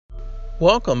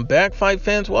Welcome back, fight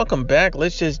fans. Welcome back.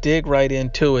 Let's just dig right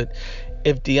into it.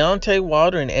 If Deontay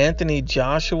Wilder and Anthony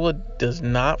Joshua does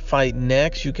not fight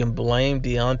next, you can blame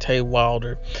Deontay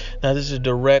Wilder. Now, this is a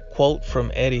direct quote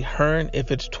from Eddie Hearn.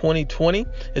 If it's 2020,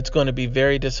 it's going to be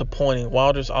very disappointing.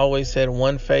 Wilder's always said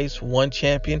one face, one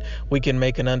champion. We can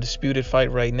make an undisputed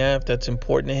fight right now if that's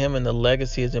important to him and the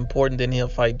legacy is important, then he'll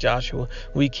fight Joshua.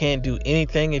 We can't do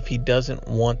anything if he doesn't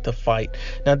want the fight.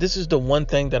 Now, this is the one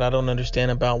thing that I don't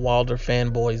understand about Wilder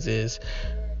fanboys is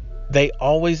they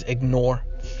always ignore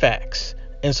facts.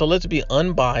 And so let's be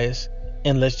unbiased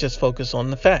and let's just focus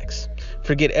on the facts.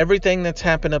 Forget everything that's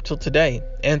happened up till today.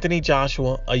 Anthony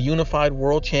Joshua, a unified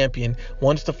world champion,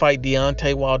 wants to fight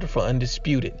Deontay Wilder for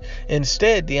undisputed.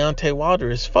 Instead, Deontay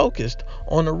Wilder is focused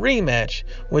on a rematch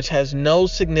which has no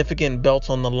significant belts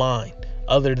on the line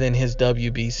other than his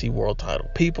WBC world title.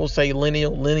 People say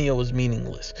lineal is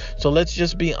meaningless. So let's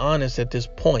just be honest at this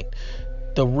point.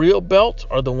 The real belts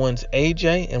are the ones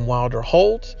AJ and Wilder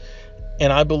holds.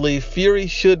 And I believe Fury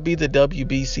should be the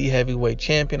WBC heavyweight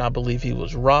champion. I believe he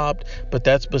was robbed, but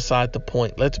that's beside the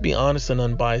point. Let's be honest and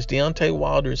unbiased. Deontay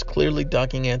Wilder is clearly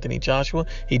ducking Anthony Joshua.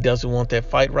 He doesn't want that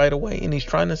fight right away, and he's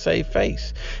trying to save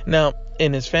face. Now,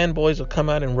 and his fanboys will come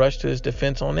out and rush to his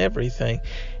defense on everything.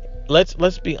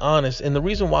 Let's be honest, and the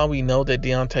reason why we know that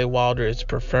Deontay Wilder is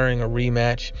preferring a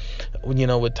rematch,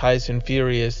 with Tyson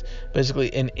Fury is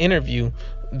basically an interview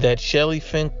that Shelly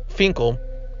Finkel,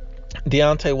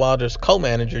 Deontay Wilder's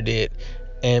co-manager, did,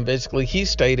 and basically he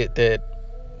stated that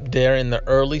they're in the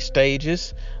early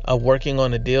stages of working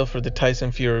on a deal for the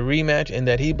Tyson Fury rematch and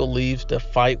that he believes the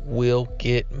fight will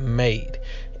get made.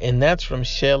 And that's from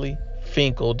Shelly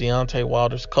Finkel, Deontay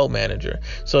Wilder's co-manager.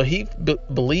 So he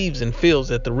believes and feels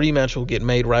that the rematch will get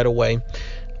made right away.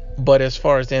 But as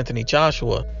far as Anthony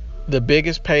Joshua, the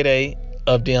biggest payday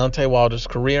of Deontay Wilder's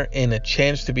career and a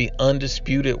chance to be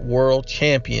undisputed world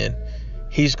champion,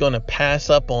 he's going to pass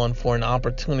up on for an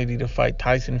opportunity to fight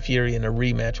Tyson Fury in a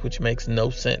rematch, which makes no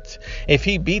sense. If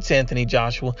he beats Anthony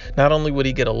Joshua, not only would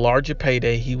he get a larger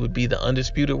payday, he would be the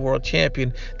undisputed world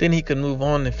champion. Then he could move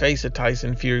on and face a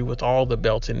Tyson Fury with all the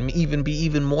belts and be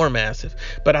even more massive.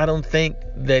 But I don't think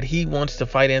that he wants to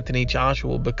fight Anthony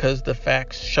Joshua because the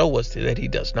facts show us that he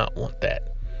does not want that.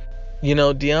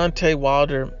 Deontay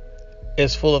Wilder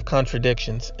is full of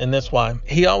contradictions, and that's why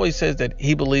he always says that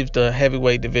he believes the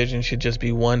heavyweight division should just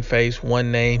be one face,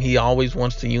 one name. He always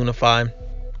wants to unify,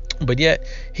 but yet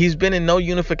he's been in no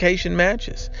unification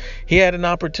matches. He had an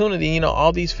opportunity.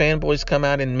 All these fanboys come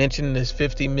out and mention this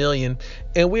 $50 million,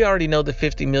 and we already know the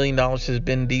 $50 million has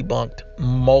been debunked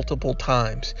multiple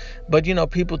times. But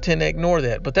people tend to ignore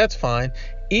that, but that's fine.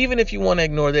 Even if you want to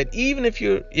ignore that, even if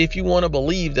you want to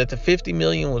believe that the $50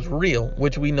 million was real,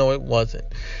 which we know it wasn't,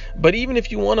 but even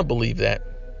if you want to believe that,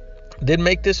 then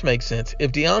make sense.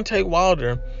 If Deontay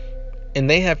Wilder and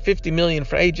they have $50 million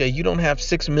for AJ, you don't have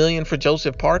 $6 million for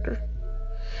Joseph Parker?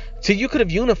 So you could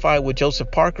have unified with Joseph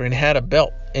Parker and had a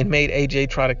belt and made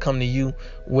AJ try to come to you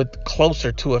with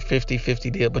closer to a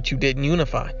 50-50 deal, but you didn't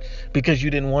unify because you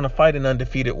didn't want to fight an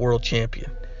undefeated world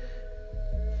champion.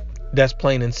 That's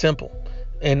plain and simple.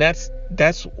 And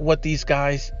that's what these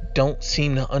guys don't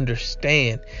seem to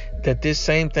understand, that this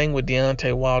same thing with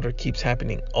Deontay Wilder keeps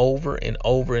happening over and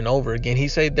over and over again. He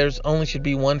said there's only should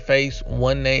be one face,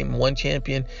 one name, one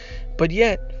champion, but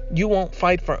yet you won't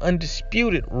fight for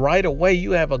undisputed right away.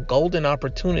 You have a golden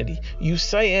opportunity. You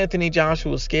say Anthony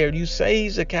Joshua is scared. You say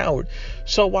he's a coward.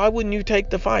 So why wouldn't you take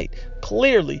the fight?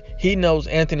 Clearly, he knows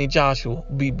Anthony Joshua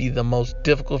will be the most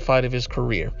difficult fight of his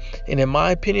career. And in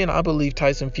my opinion, I believe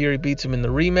Tyson Fury beats him in the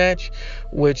rematch,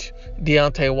 which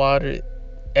Deontay Wilder,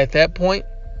 at that point,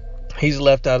 he's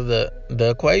left out of the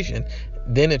equation.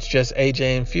 Then it's just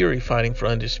AJ and Fury fighting for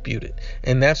undisputed.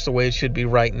 And that's the way it should be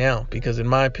right now, because in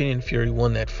my opinion, Fury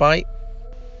won that fight.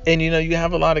 And, you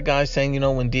have a lot of guys saying,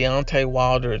 when Deontay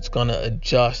Wilder, it's going to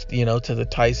adjust, to the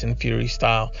Tyson Fury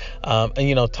style.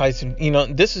 Tyson,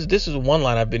 this is one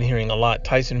line I've been hearing a lot.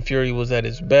 Tyson Fury was at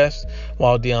his best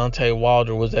while Deontay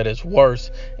Wilder was at his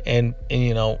worst. And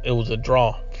it was a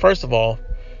draw. First of all,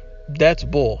 that's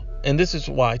bull. And this is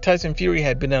why. Tyson Fury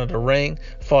had been out of the ring,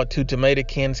 fought 2 tomato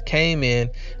cans, came in,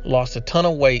 lost a ton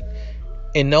of weight,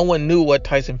 and no one knew what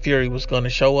Tyson Fury was going to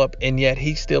show up, and yet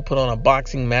he still put on a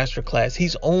boxing masterclass.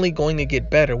 He's only going to get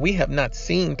better. We have not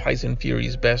seen Tyson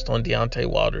Fury's best on Deontay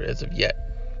Wilder as of yet.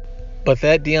 But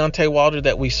that Deontay Wilder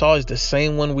that we saw is the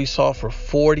same one we saw for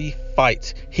 40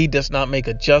 fights. He does not make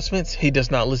adjustments. He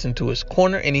does not listen to his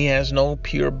corner, and he has no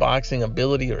pure boxing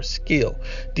ability or skill.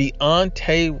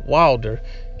 Deontay Wilder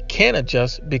can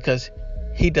adjust because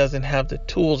he doesn't have the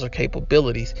tools or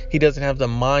capabilities. He doesn't have the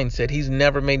mindset. He's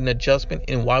never made an adjustment,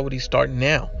 and why would he start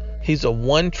now? He's a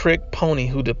one-trick pony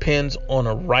who depends on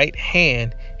a right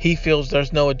hand. He feels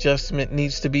there's no adjustment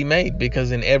needs to be made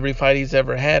because in every fight he's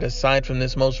ever had, aside from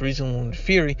this most recent one with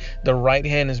Fury, the right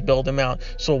hand has bailed him out.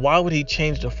 So why would he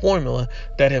change the formula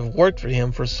that have worked for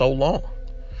him for so long?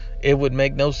 It would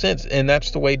make no sense. And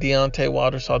that's the way Deontay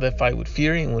Wilder saw that fight with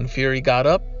Fury. And when Fury got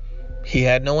up, he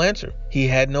had no answer. He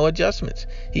had no adjustments.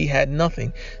 He had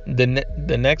nothing. The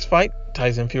next fight,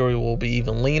 Tyson Fury will be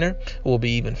even leaner, will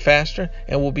be even faster,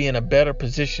 and will be in a better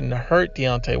position to hurt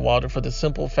Deontay Wilder for the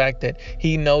simple fact that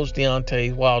he knows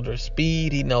Deontay Wilder's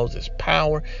speed, he knows his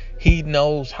power, he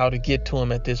knows how to get to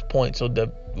him at this point. So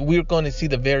we're going to see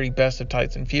the very best of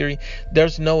Tyson Fury.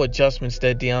 There's no adjustments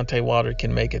that Deontay Wilder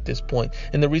can make at this point.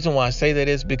 And the reason why I say that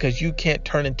is because you can't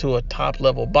turn into a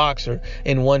top-level boxer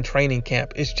in one training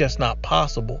camp. It's just not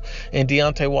possible. And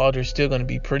Deontay Wilder is still going to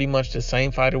be pretty much the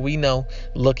same fighter we know,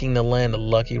 looking to land a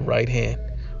lucky right hand.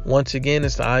 Once again,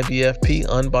 it's the IBFP,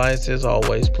 unbiased as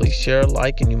always. Please share,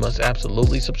 like, and you must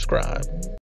absolutely subscribe.